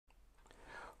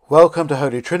Welcome to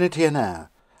Holy Trinity and AYR,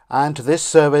 and to this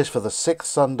service for the 6th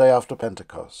Sunday after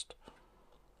Pentecost.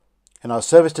 In our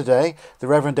service today, the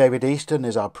Reverend David Easton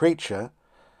is our preacher,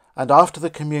 and after the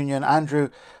communion, Andrew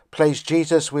plays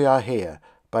Jesus We Are Here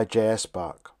by J.S.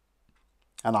 Bach.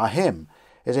 And our hymn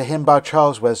is a hymn by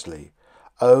Charles Wesley,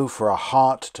 Oh, for a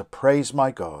Heart to Praise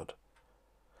My God.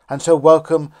 And so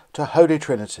welcome to Holy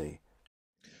Trinity.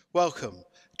 Welcome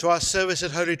to our service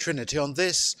at Holy Trinity on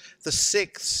this, the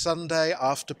 6th Sunday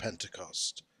after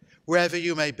Pentecost. Wherever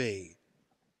you may be,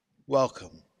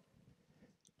 welcome.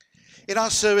 In our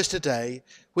service today,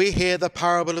 we hear the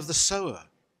parable of the sower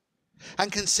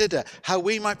and consider how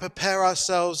we might prepare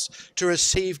ourselves to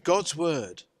receive God's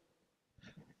word,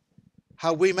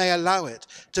 how we may allow it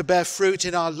to bear fruit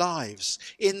in our lives,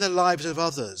 in the lives of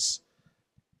others,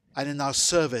 and in our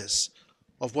service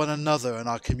of one another and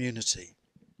our community.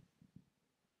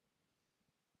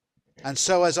 And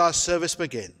so as our service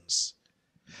begins,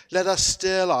 let us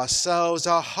still ourselves,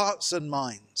 our hearts and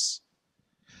minds,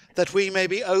 that we may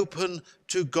be open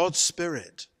to God's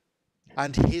Spirit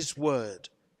and his word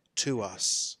to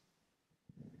us.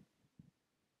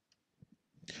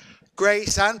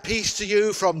 Grace and peace to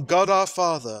you from God our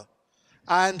Father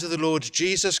and the Lord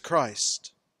Jesus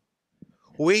Christ.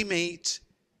 We meet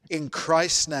in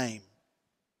Christ's name.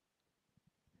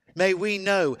 May we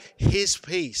know his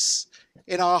peace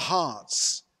in our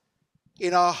hearts,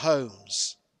 in our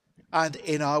homes, and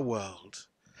in our world.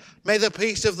 May the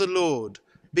peace of the Lord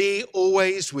be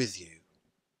always with you.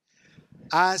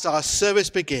 As our service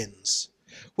begins,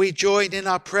 we join in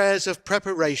our prayers of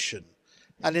preparation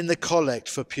and in the collect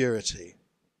for purity.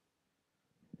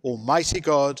 Almighty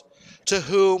God, to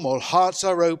whom all hearts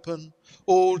are open,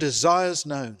 all desires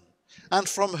known, and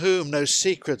from whom no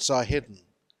secrets are hidden,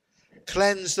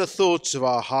 cleanse the thoughts of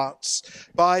our hearts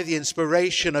by the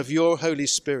inspiration of your Holy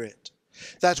Spirit,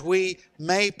 that we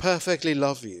may perfectly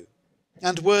love you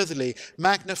and worthily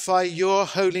magnify your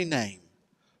holy name,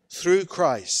 through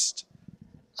Christ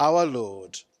our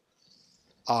Lord.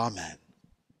 Amen.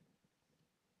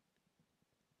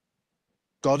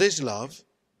 God is love,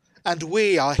 and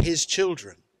we are his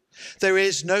children. There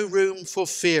is no room for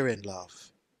fear in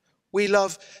love. We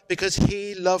love because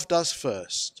he loved us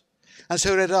first. And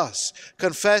so let us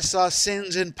confess our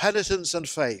sins in penitence and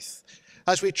faith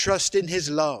as we trust in his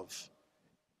love,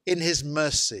 in his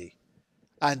mercy,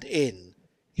 and in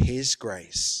his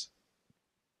grace.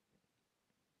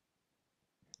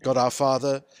 God our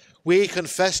Father, we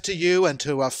confess to you and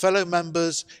to our fellow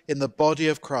members in the body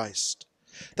of Christ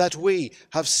that we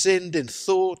have sinned in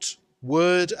thought,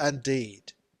 word, and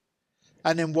deed,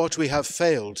 and in what we have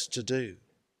failed to do.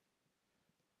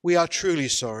 We are truly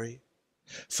sorry.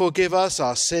 Forgive us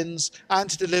our sins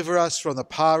and deliver us from the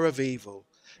power of evil,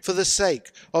 for the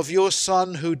sake of your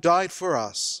Son who died for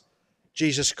us,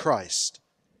 Jesus Christ,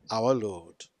 our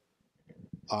Lord.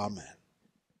 Amen.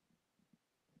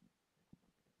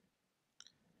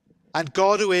 And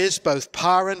God, who is both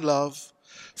power and love,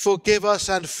 forgive us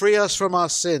and free us from our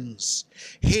sins,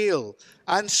 heal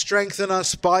and strengthen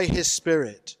us by his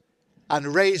Spirit,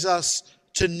 and raise us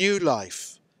to new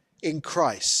life in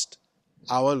Christ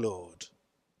our Lord.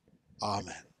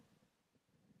 Amen.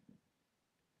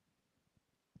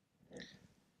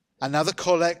 And now the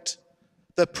collect,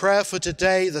 the prayer for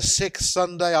today, the 6th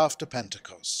Sunday after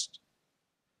Pentecost.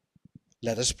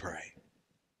 Let us pray.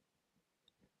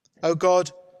 O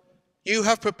God, you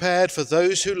have prepared for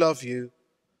those who love you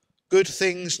good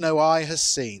things no eye has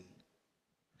seen.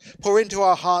 Pour into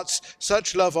our hearts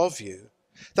such love of you,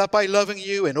 that by loving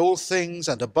you in all things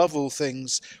and above all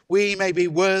things, we may be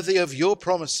worthy of your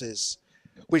promises,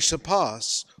 which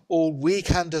surpass all we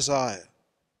can desire.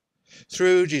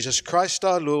 Through Jesus Christ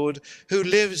our Lord, who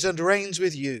lives and reigns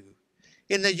with you,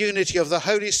 in the unity of the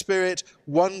Holy Spirit,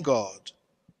 one God,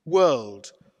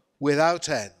 world without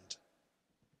end.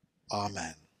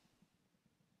 Amen.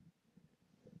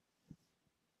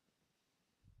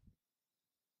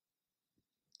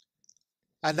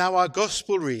 And now our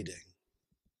Gospel reading.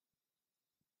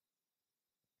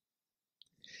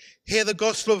 Hear the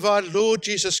Gospel of our Lord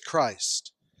Jesus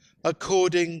Christ,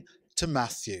 according to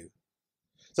Matthew,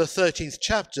 the 13th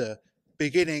chapter,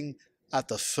 beginning at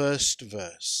the 1st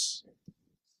verse.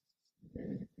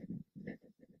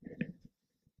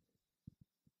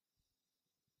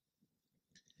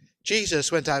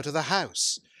 Jesus went out of the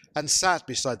house and sat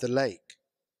beside the lake.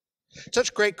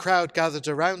 Such great crowd gathered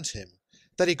around him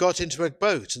that he got into a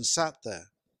boat and sat there,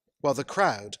 while the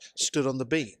crowd stood on the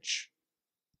beach.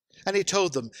 And he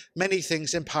told them many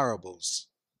things in parables,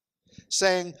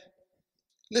 saying,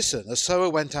 Listen, a sower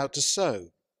went out to sow,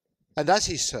 and as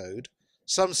he sowed,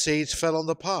 some seeds fell on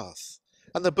the path,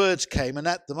 and the birds came and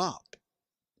ate them up.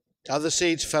 Other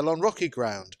seeds fell on rocky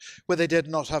ground, where they did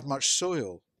not have much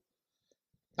soil.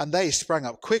 And they sprang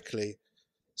up quickly,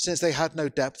 since they had no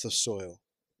depth of soil.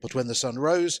 But when the sun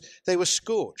rose, they were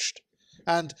scorched,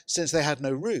 and since they had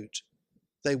no root,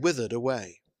 they withered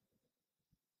away.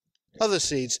 Other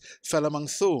seeds fell among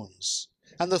thorns,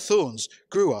 and the thorns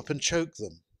grew up and choked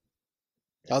them.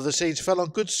 Other seeds fell on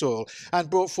good soil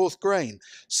and brought forth grain,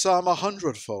 some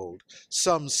 100-fold,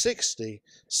 some 60,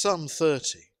 some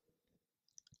 30.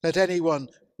 Let anyone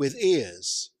with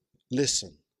ears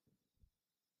listen.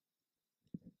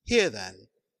 Hear then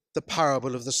the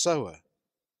parable of the sower.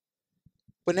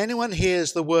 When anyone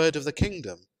hears the word of the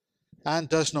kingdom and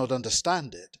does not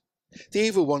understand it, the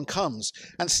evil one comes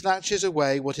and snatches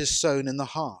away what is sown in the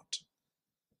heart.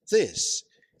 This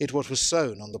is what was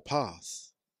sown on the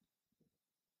path.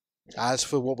 As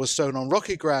for what was sown on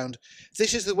rocky ground,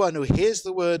 this is the one who hears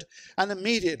the word and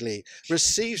immediately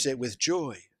receives it with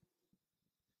joy.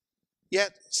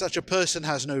 Yet such a person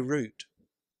has no root,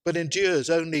 but endures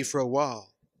only for a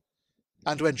while.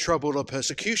 And when trouble or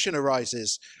persecution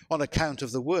arises on account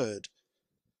of the word,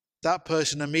 that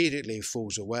person immediately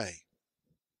falls away.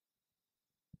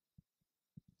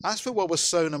 As for what was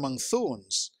sown among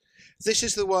thorns, this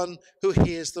is the one who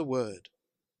hears the word.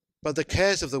 But the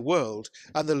cares of the world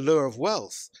and the lure of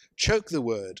wealth choke the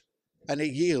word, and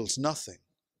it yields nothing.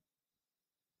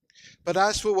 But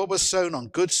as for what was sown on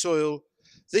good soil,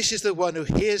 this is the one who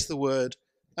hears the word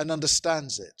and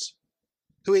understands it,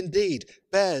 who indeed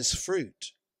bears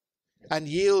fruit, and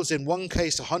yields in one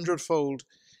case 100-fold,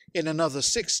 in another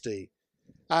 60,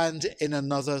 and in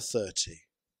another 30.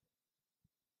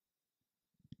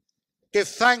 Give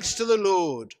thanks to the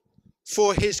Lord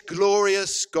for his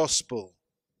glorious gospel.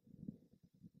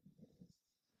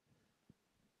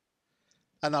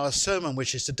 And our sermon,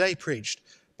 which is today preached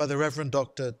by the Reverend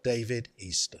Dr. David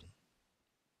Easton.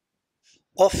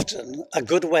 Often, a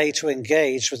good way to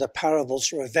engage with the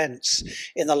parables or events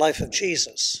in the life of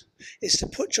Jesus is to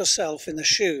put yourself in the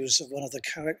shoes of one of the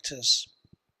characters.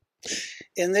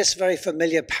 In this very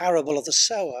familiar parable of the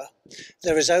sower,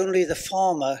 there is only the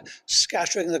farmer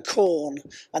scattering the corn,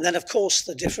 and then, of course,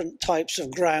 the different types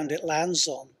of ground it lands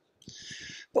on.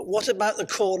 But what about the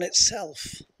corn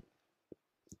itself?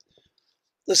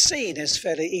 The scene is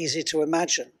fairly easy to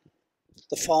imagine.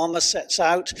 The farmer sets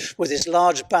out with his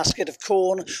large basket of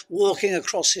corn, walking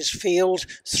across his field,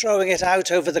 throwing it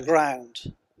out over the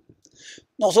ground.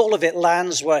 Not all of it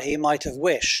lands where he might have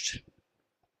wished.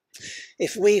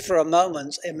 If we, for a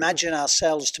moment, imagine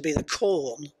ourselves to be the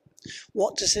corn,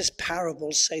 what does this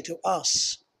parable say to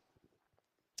us?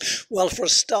 Well, for a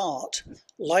start,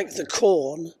 like the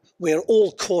corn, we're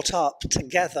all caught up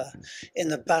together in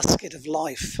the basket of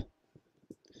life.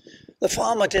 The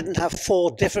farmer didn't have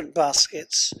 4 different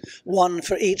baskets, one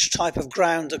for each type of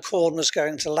ground the corn was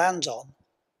going to land on.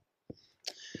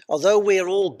 Although we are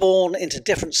all born into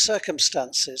different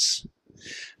circumstances,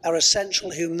 our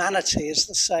essential humanity is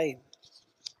the same.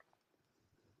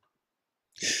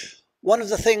 One of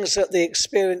the things that the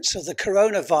experience of the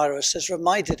coronavirus has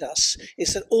reminded us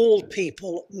is that all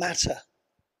people matter.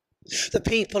 The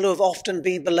people who have often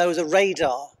been below the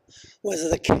radar, whether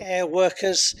the care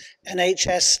workers,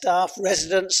 NHS staff,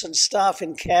 residents and staff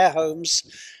in care homes,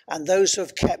 and those who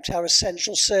have kept our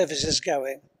essential services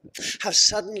going, have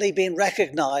suddenly been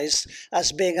recognised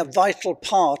as being a vital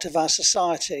part of our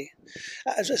society,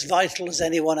 as vital as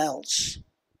anyone else.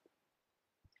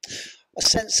 A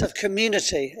sense of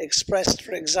community expressed,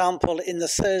 for example, in the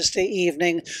Thursday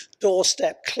evening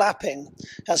doorstep clapping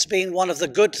has been one of the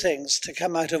good things to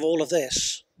come out of all of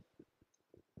this.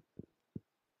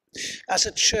 As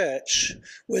a church,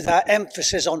 with our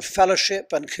emphasis on fellowship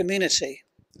and community,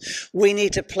 we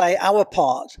need to play our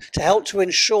part to help to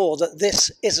ensure that this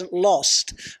isn't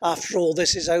lost after all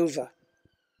this is over.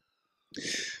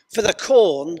 For the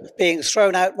corn being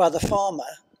thrown out by the farmer,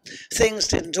 things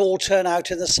didn't all turn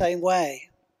out in the same way.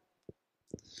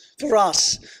 For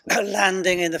us,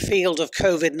 landing in the field of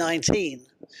COVID-19,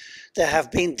 there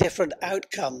have been different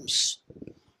outcomes.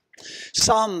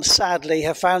 Some, sadly,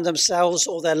 have found themselves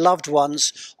or their loved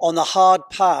ones on the hard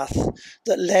path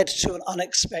that led to an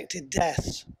unexpected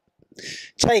death,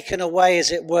 taken away,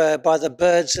 as it were, by the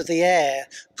birds of the air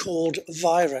called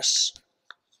virus.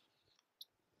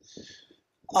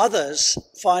 Others,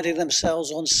 finding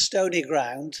themselves on stony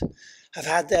ground, have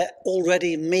had their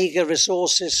already meagre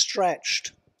resources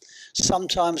stretched,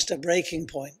 sometimes to breaking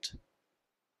point.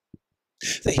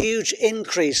 The huge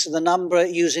increase in the number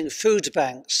using food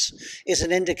banks is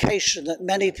an indication that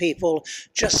many people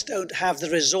just don't have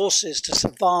the resources to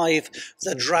survive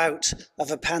the drought of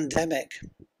a pandemic.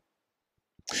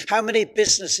 How many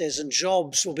businesses and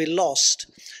jobs will be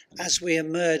lost as we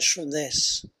emerge from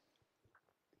this?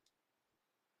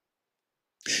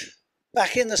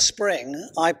 Back in the spring,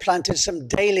 I planted some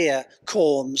dahlia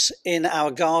corms in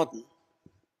our garden.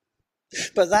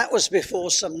 But that was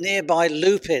before some nearby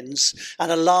lupins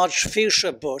and a large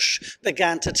fuchsia bush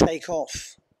began to take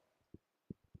off.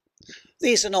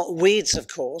 These are not weeds, of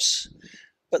course,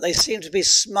 but they seem to be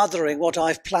smothering what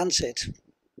I've planted.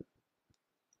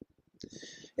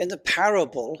 In the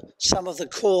parable, some of the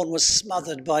corn was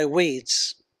smothered by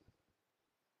weeds.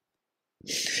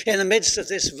 In the midst of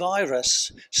this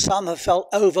virus, some have felt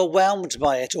overwhelmed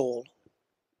by it all.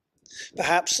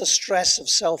 Perhaps the stress of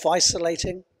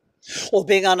self-isolating, or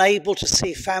being unable to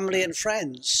see family and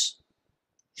friends.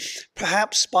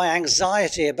 Perhaps by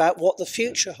anxiety about what the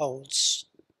future holds.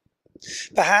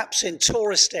 Perhaps in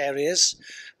tourist areas,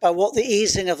 by what the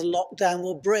easing of the lockdown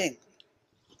will bring.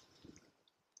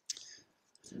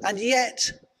 And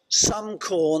yet, some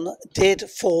corn did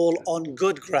fall on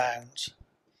good ground,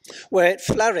 where it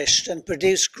flourished and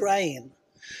produced grain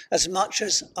as much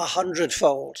as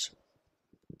 100-fold.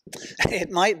 It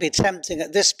might be tempting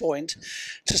at this point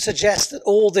to suggest that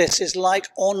all this is like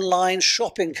online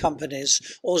shopping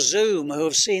companies or Zoom, who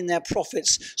have seen their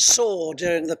profits soar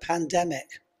during the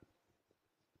pandemic.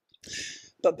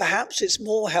 But perhaps it's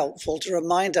more helpful to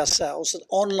remind ourselves that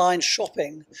online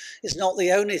shopping is not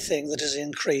the only thing that has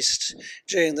increased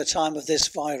during the time of this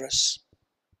virus.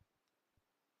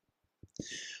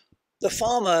 The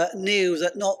farmer knew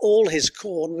that not all his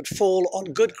corn would fall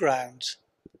on good ground.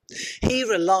 He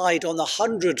relied on the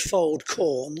 100-fold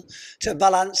corn to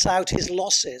balance out his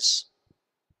losses.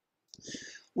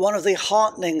 One of the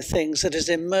heartening things that has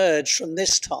emerged from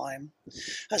this time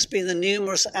has been the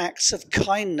numerous acts of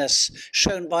kindness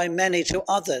shown by many to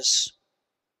others.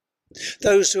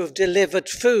 Those who have delivered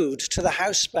food to the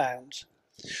housebound,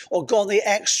 or gone the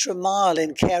extra mile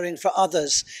in caring for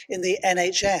others in the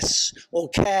NHS or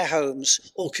care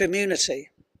homes or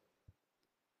community.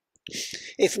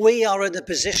 If we are in a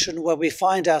position where we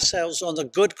find ourselves on the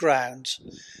good ground,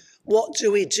 what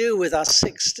do we do with our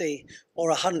 60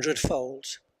 or 100-fold?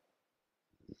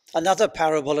 Another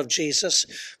parable of Jesus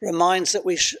reminds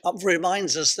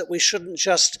us that we shouldn't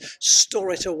just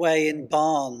store it away in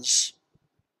barns.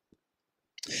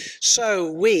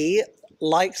 So we,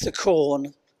 like the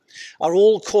corn, are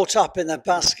all caught up in the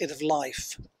basket of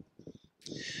life.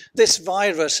 This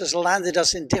virus has landed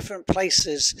us in different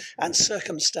places and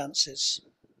circumstances.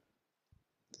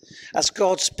 As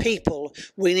God's people,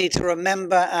 we need to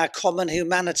remember our common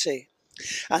humanity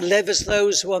and live as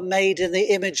those who are made in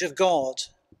the image of God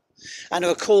and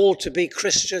are called to be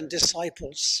Christian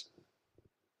disciples.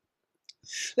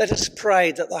 Let us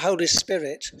pray that the Holy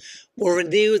Spirit will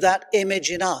renew that image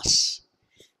in us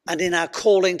and in our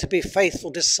calling to be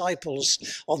faithful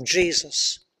disciples of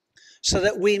Jesus, so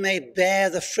that we may bear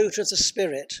the fruit of the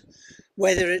Spirit,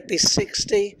 whether it be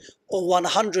 60 or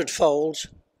 100-fold,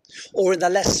 or in the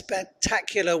less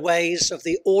spectacular ways of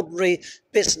the ordinary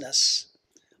business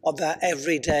of our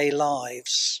everyday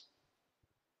lives.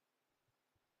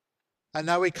 And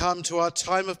now we come to our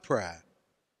time of prayer.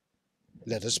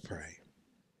 Let us pray.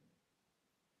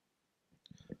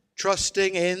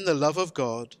 Trusting in the love of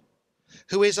God,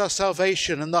 who is our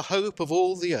salvation and the hope of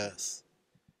all the earth,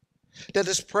 let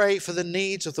us pray for the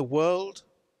needs of the world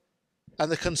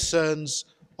and the concerns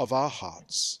of our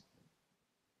hearts.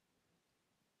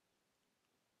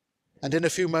 And in a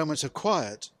few moments of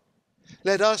quiet,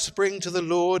 let us bring to the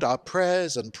Lord our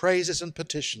prayers and praises and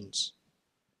petitions,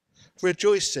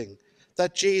 rejoicing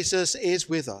that Jesus is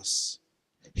with us.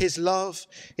 His love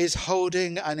is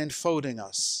holding and enfolding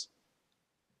us,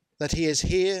 that he is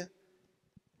here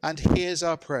and hears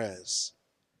our prayers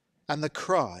and the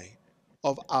cry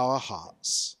of our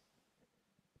hearts.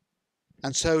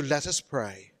 And so let us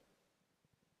pray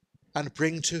and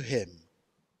bring to him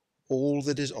all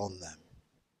that is on them.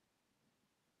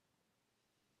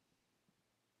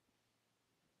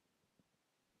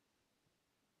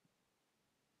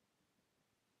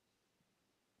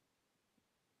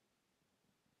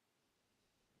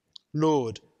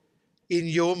 Lord, in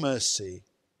your mercy,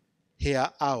 hear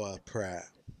our prayer.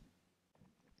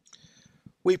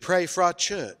 We pray for our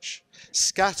church,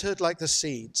 scattered like the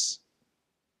seeds.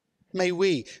 May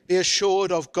we be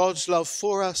assured of God's love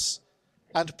for us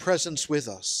and presence with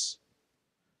us.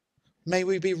 May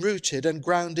we be rooted and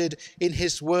grounded in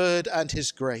his word and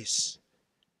his grace.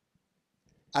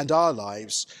 And our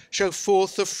lives show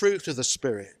forth the fruit of the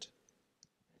Spirit: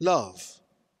 love,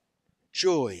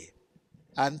 joy,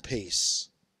 and peace.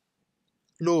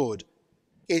 Lord,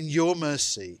 in your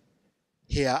mercy,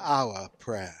 hear our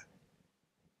prayer.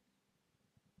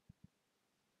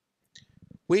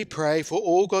 We pray for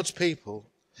all God's people,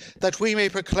 that we may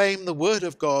proclaim the word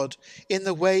of God in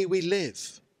the way we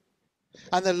live,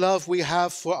 and the love we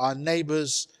have for our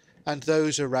neighbours and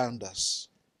those around us.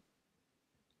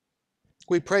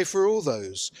 We pray for all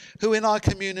those who in our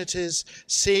communities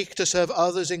seek to serve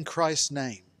others in Christ's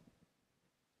name,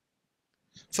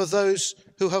 for those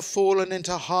who have fallen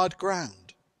into hard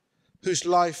ground, whose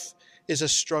life is a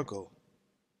struggle,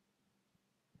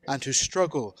 and who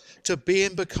struggle to be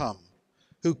and become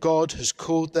who God has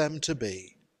called them to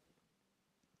be.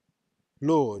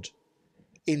 Lord,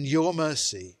 in your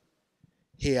mercy,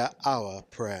 hear our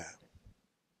prayer.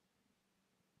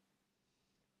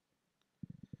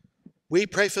 We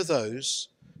pray for those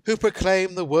who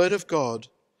proclaim the word of God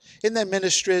in their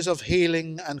ministries of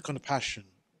healing and compassion,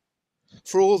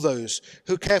 for all those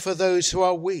who care for those who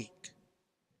are weak,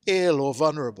 ill or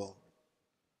vulnerable,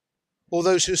 or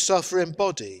those who suffer in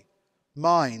body,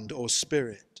 mind or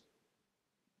spirit.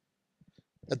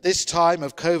 At this time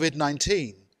of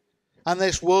COVID-19 and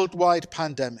this worldwide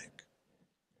pandemic,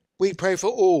 we pray for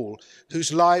all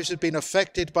whose lives have been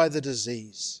affected by the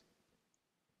disease,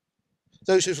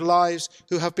 those whose lives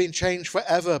who have been changed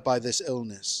forever by this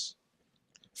illness,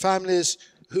 families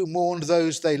who mourn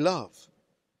those they love,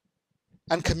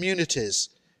 and communities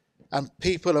and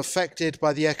people affected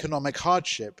by the economic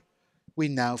hardship we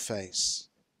now face.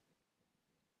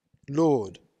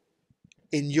 Lord,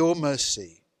 in your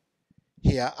mercy,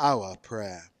 hear our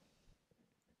prayer.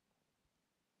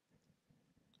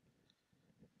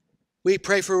 We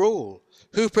pray for all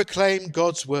who proclaim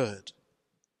God's word,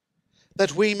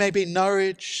 that we may be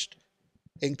nourished,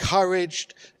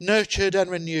 encouraged, nurtured and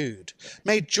renewed,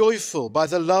 made joyful by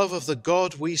the love of the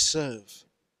God we serve,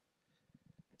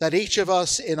 that each of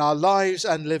us in our lives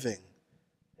and living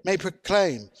may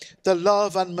proclaim the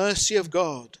love and mercy of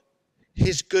God,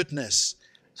 his goodness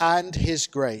and his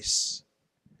grace.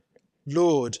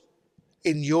 Lord,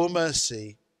 in your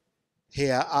mercy,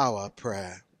 hear our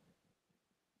prayer.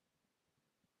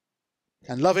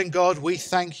 And loving God, we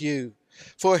thank you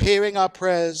for hearing our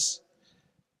prayers.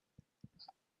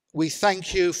 We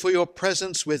thank you for your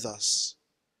presence with us.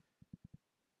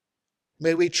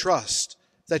 May we trust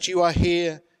that you are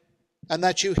here and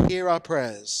that you hear our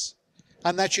prayers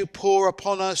and that you pour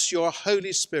upon us your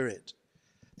Holy Spirit,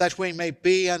 that we may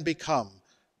be and become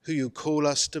who you call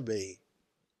us to be,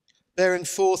 bearing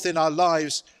forth in our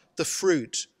lives the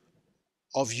fruit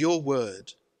of your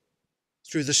word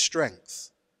through the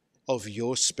strength of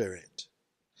your Spirit.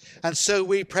 And so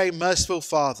we pray, merciful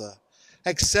Father,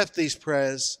 accept these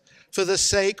prayers for the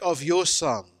sake of your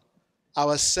Son,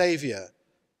 our Saviour,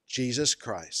 Jesus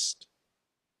Christ.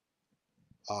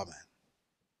 Amen.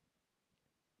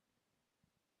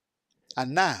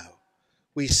 And now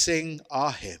we sing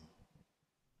our hymn.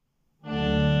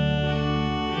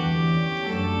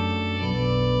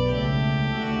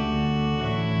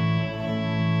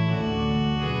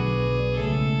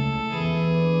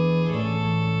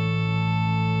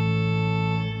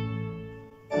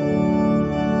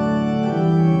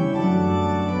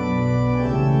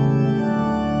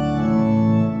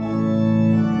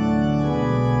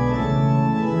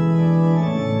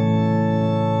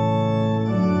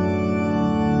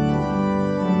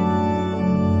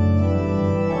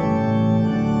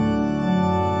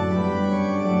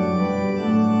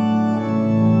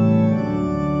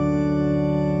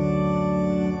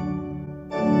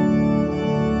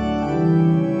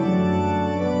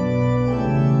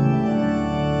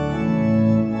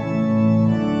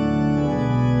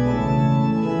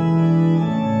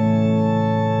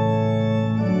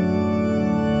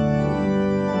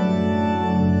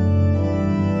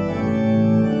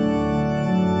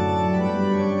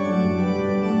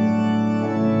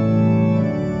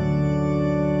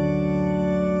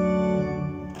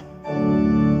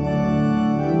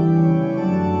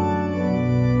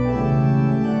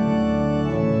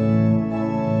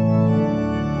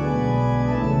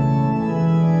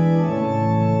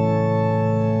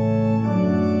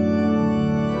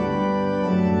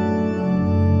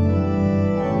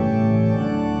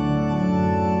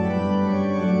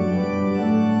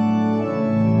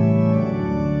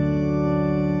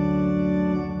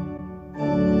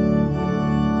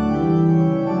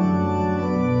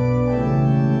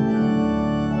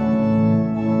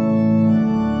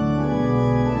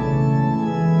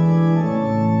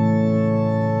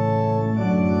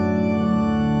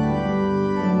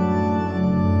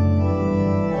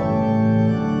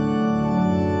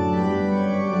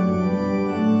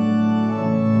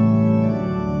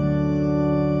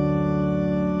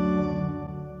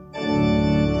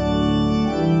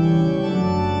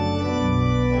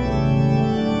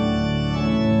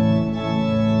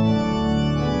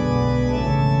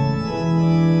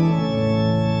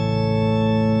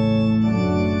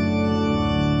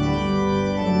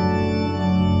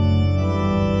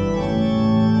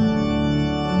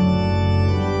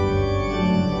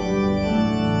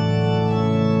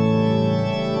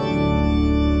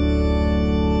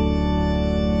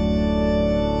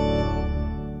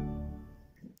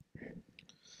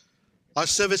 Our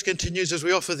service continues as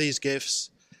we offer these gifts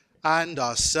and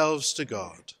ourselves to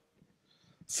God.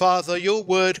 Father, your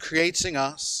word creates in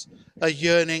us a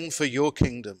yearning for your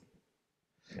kingdom.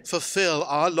 Fulfill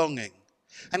our longing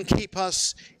and keep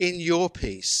us in your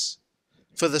peace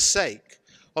for the sake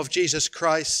of Jesus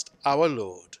Christ our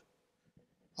Lord.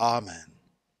 Amen.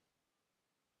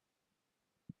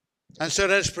 And so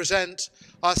let us present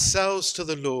ourselves to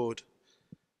the Lord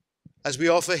as we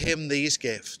offer him these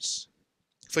gifts.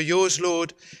 For yours,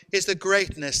 Lord, is the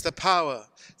greatness, the power,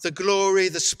 the glory,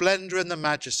 the splendor, and the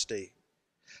majesty.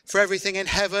 For everything in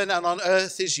heaven and on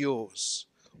earth is yours.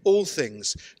 All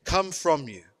things come from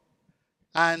you,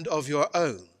 and of your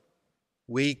own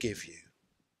we give you.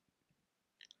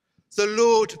 The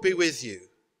Lord be with you.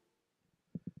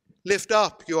 Lift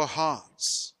up your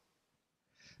hearts.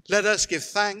 Let us give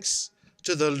thanks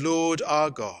to the Lord our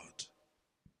God.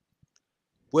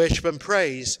 Worship and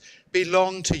praise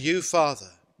belong to you, Father,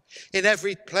 in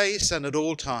every place and at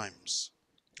all times.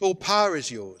 All power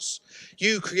is yours.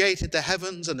 You created the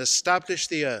heavens and established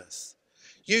the earth.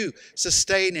 You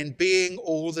sustain in being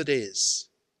all that is.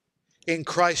 In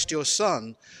Christ your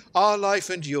Son, our life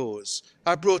and yours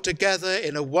are brought together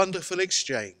in a wonderful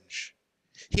exchange.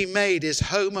 He made his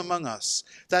home among us,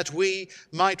 that we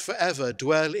might forever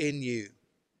dwell in you.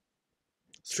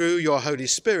 Through your Holy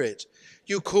Spirit,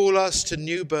 you call us to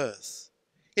new birth,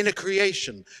 in a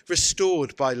creation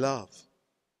restored by love.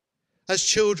 As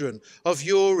children of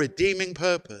your redeeming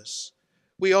purpose,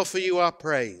 we offer you our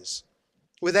praise,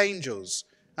 with angels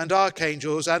and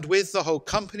archangels and with the whole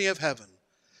company of heaven,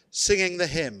 singing the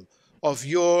hymn of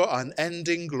your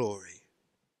unending glory.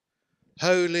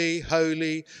 Holy,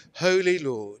 holy, holy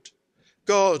Lord,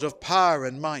 God of power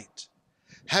and might,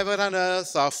 heaven and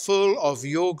earth are full of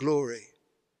your glory.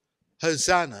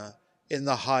 Hosanna in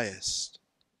the highest.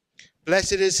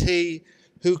 Blessed is he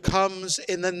who comes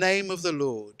in the name of the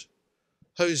Lord.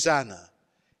 Hosanna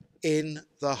in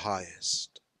the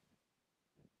highest.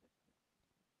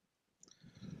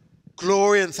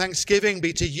 Glory and thanksgiving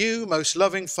be to you, most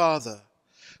loving Father,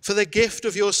 for the gift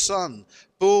of your Son,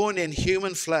 born in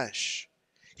human flesh.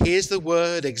 He is the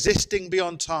Word, existing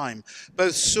beyond time,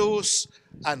 both source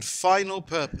and final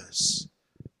purpose,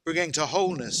 bringing to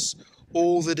wholeness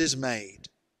all that is made.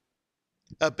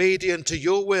 Obedient to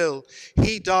your will,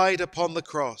 he died upon the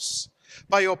cross.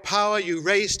 By your power you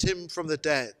raised him from the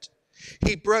dead.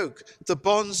 He broke the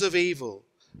bonds of evil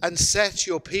and set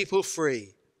your people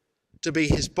free to be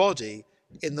his body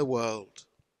in the world.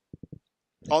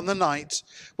 On the night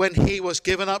when he was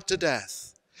given up to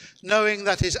death, knowing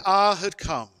that his hour had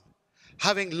come,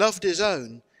 having loved his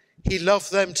own, he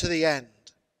loved them to the end.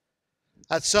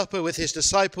 At supper with his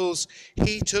disciples,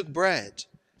 he took bread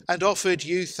and offered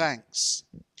you thanks.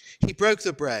 He broke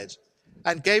the bread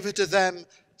and gave it to them,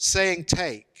 saying,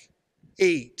 "Take,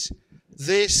 eat,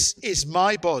 this is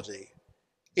my body.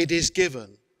 It is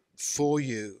given for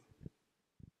you."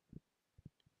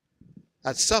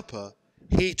 At supper,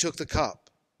 he took the cup.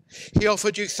 He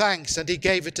offered you thanks and he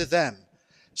gave it to them,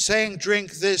 saying,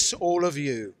 "Drink this, all of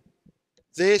you.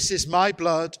 This is my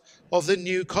blood of the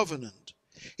new covenant.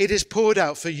 It is poured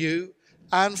out for you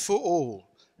and for all,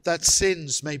 that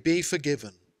sins may be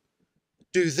forgiven.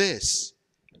 Do this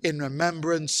in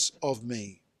remembrance of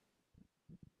me."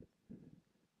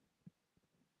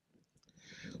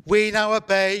 We now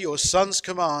obey your Son's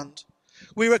command.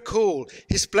 We recall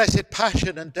his blessed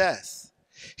passion and death,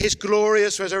 his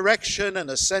glorious resurrection and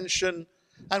ascension,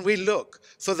 and we look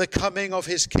for the coming of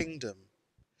his kingdom.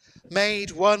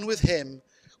 Made one with him,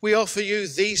 we offer you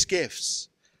these gifts,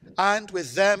 and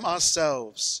with them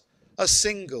ourselves, a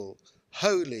single,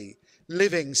 holy,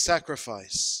 living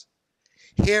sacrifice.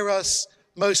 Hear us,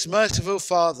 most merciful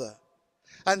Father,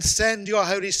 and send your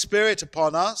Holy Spirit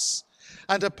upon us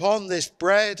and upon this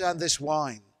bread and this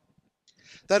wine,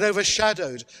 that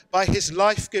overshadowed by his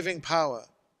life-giving power,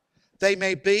 they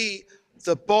may be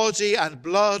the body and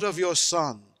blood of your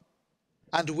Son,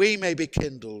 and we may be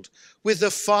kindled with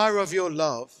the fire of your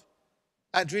love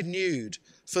and renewed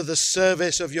for the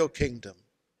service of your kingdom.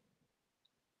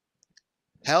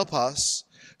 Help us,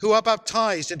 who are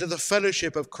baptized into the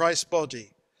fellowship of Christ's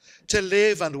body, to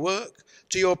live and work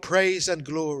to your praise and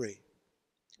glory.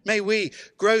 May we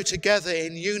grow together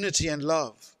in unity and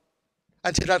love,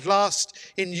 until at last,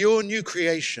 in your new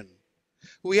creation,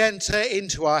 we enter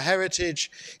into our heritage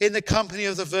in the company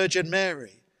of the Virgin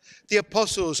Mary, the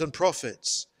apostles and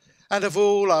prophets, and of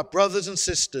all our brothers and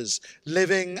sisters,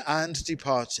 living and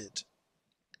departed.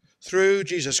 Through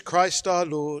Jesus Christ our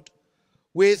Lord,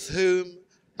 with whom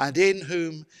and in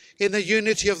whom, in the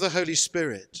unity of the Holy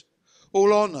Spirit,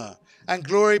 all honour and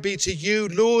glory be to you,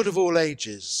 Lord of all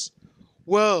ages,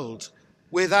 world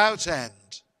without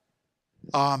end.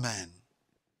 Amen.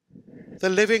 The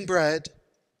living bread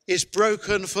is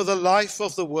broken for the life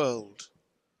of the world.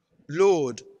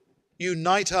 Lord,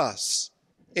 unite us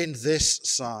in this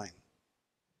sign.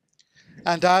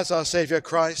 And as our Saviour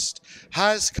Christ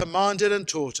has commanded and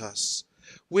taught us,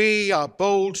 we are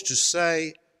bold to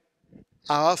say,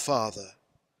 Our Father,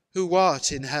 who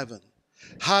art in heaven,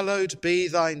 hallowed be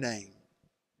thy name.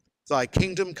 Thy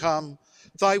kingdom come,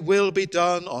 thy will be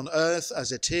done on earth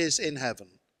as it is in heaven.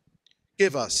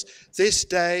 Give us this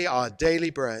day our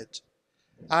daily bread,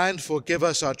 and forgive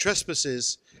us our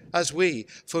trespasses, as we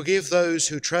forgive those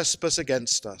who trespass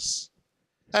against us.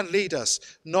 And lead us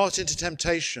not into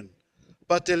temptation,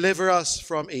 but deliver us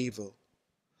from evil.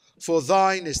 For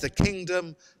thine is the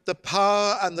kingdom, the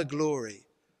power, and the glory,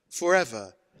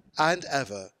 forever and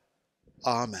ever.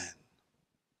 Amen.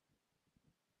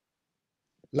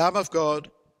 Lamb of God,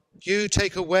 you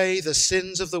take away the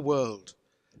sins of the world.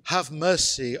 Have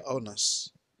mercy on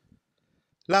us.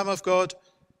 Lamb of God,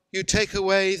 you take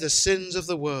away the sins of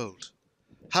the world.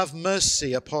 Have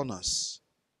mercy upon us.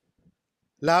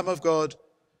 Lamb of God,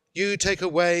 you take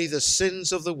away the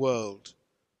sins of the world.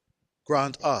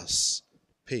 Grant us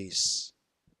peace.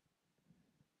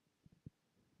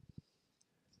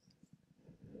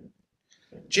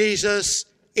 Jesus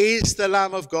is the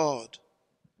Lamb of God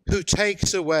who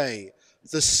takes away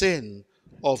the sin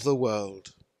of the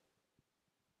world.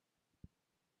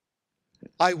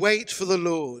 I wait for the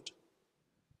Lord.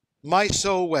 My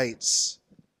soul waits,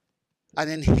 and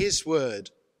in his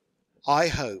word I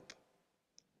hope.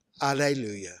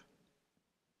 Alleluia.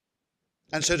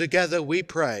 And so together we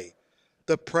pray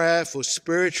the prayer for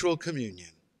spiritual communion.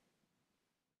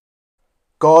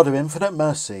 God of infinite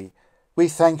mercy, we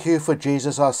thank you for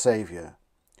Jesus our Saviour,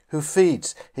 who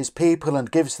feeds his people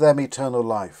and gives them eternal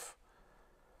life.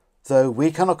 Though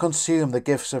we cannot consume the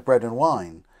gifts of bread and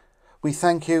wine, we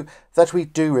thank you that we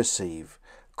do receive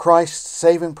Christ's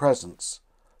saving presence,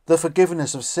 the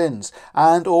forgiveness of sins,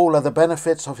 and all other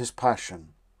benefits of his passion.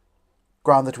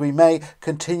 Grant that we may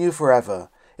continue forever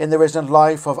in the risen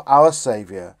life of our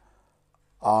Saviour.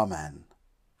 Amen.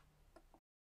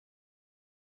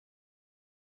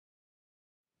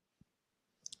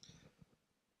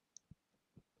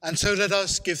 And so let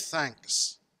us give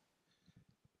thanks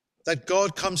that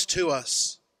God comes to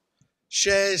us,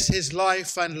 shares his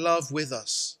life and love with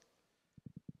us,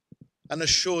 and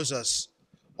assures us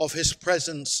of his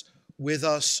presence with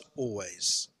us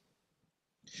always.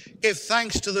 Give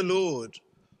thanks to the Lord,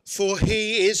 for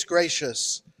he is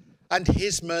gracious, and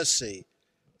his mercy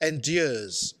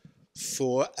endures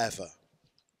forever.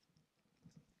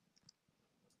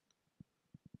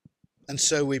 And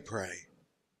so we pray.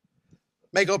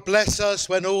 May God bless us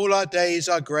when all our days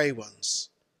are grey ones,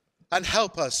 and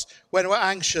help us when we're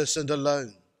anxious and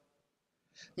alone.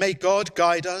 May God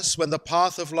guide us when the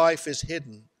path of life is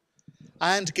hidden,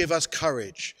 and give us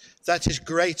courage that is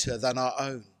greater than our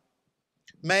own.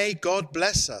 May God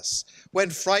bless us when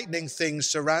frightening things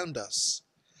surround us,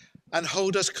 and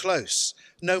hold us close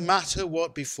no matter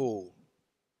what befall.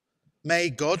 May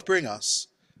God bring us,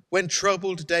 when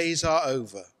troubled days are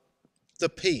over, the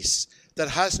peace that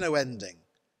has no ending,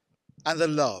 and the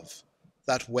love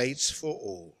that waits for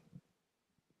all.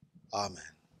 Amen.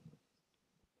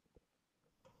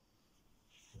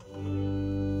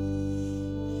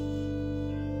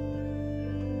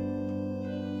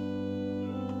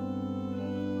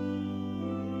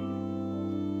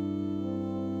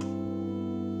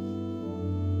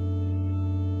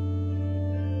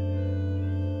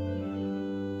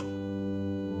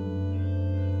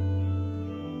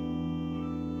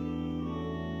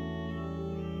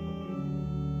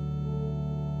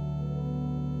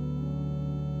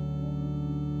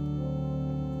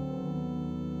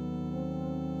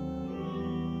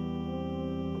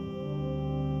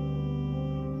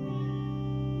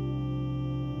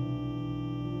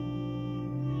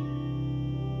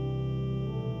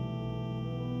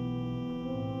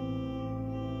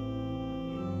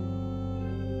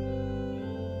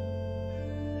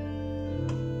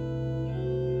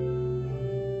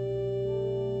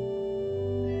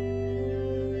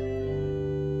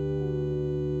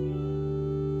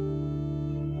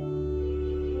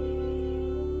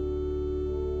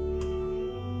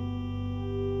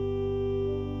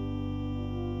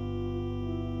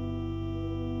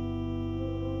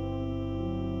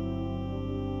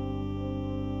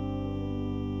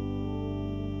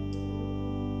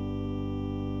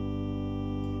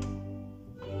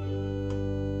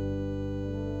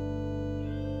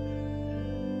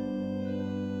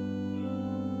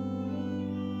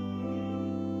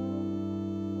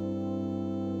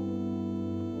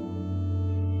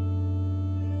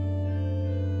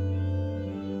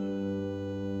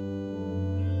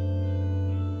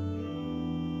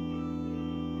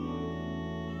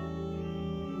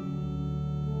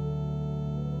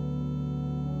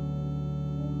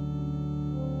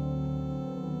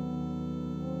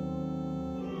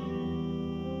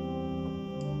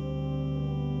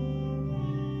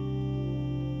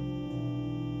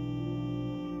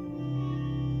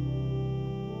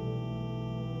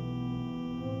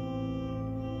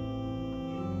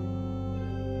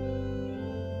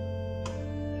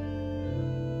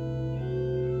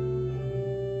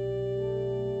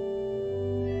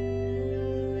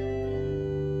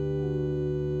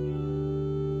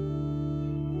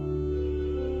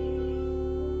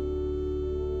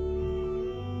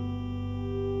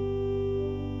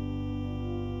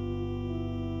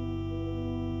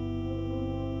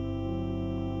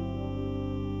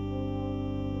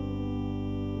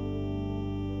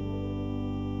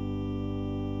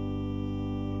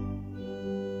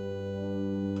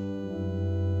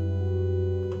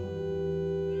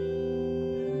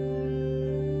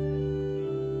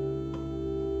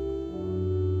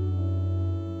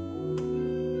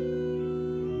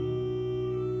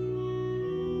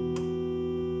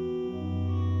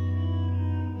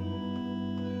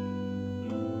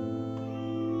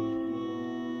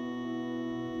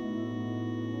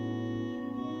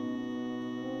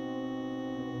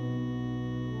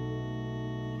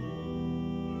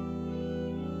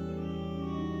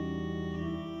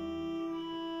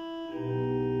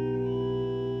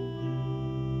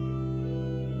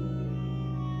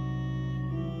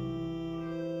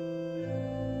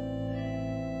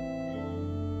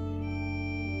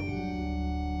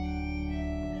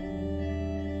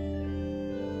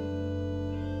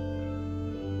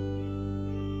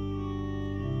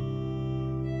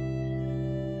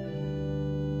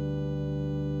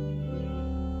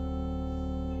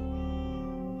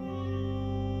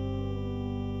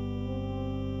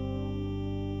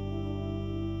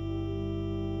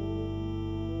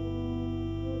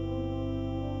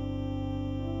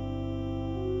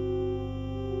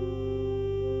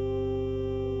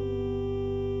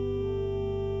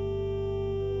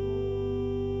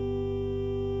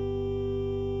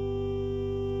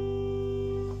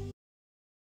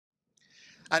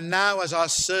 And now, as our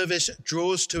service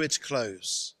draws to its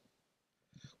close,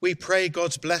 we pray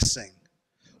God's blessing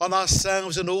on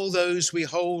ourselves and all those we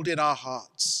hold in our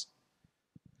hearts,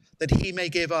 that he may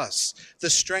give us the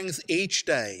strength each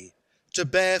day to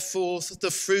bear forth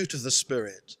the fruit of the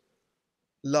Spirit,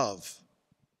 love,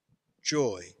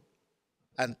 joy,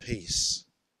 and peace.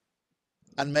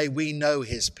 And may we know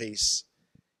his peace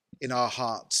in our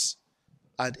hearts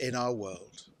and in our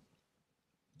world.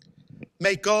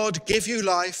 May God give you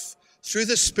life through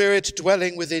the Spirit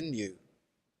dwelling within you.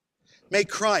 May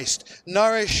Christ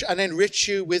nourish and enrich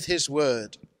you with his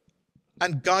word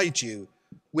and guide you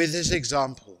with his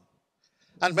example.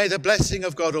 And may the blessing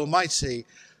of God Almighty,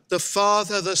 the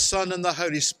Father, the Son, and the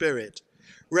Holy Spirit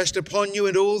rest upon you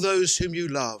and all those whom you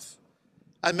love.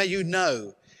 And may you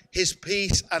know his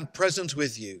peace and presence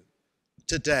with you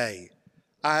today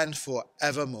and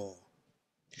forevermore.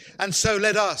 And so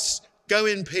let us go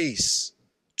in peace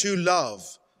to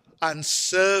love and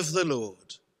serve the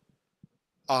Lord.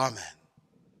 Amen.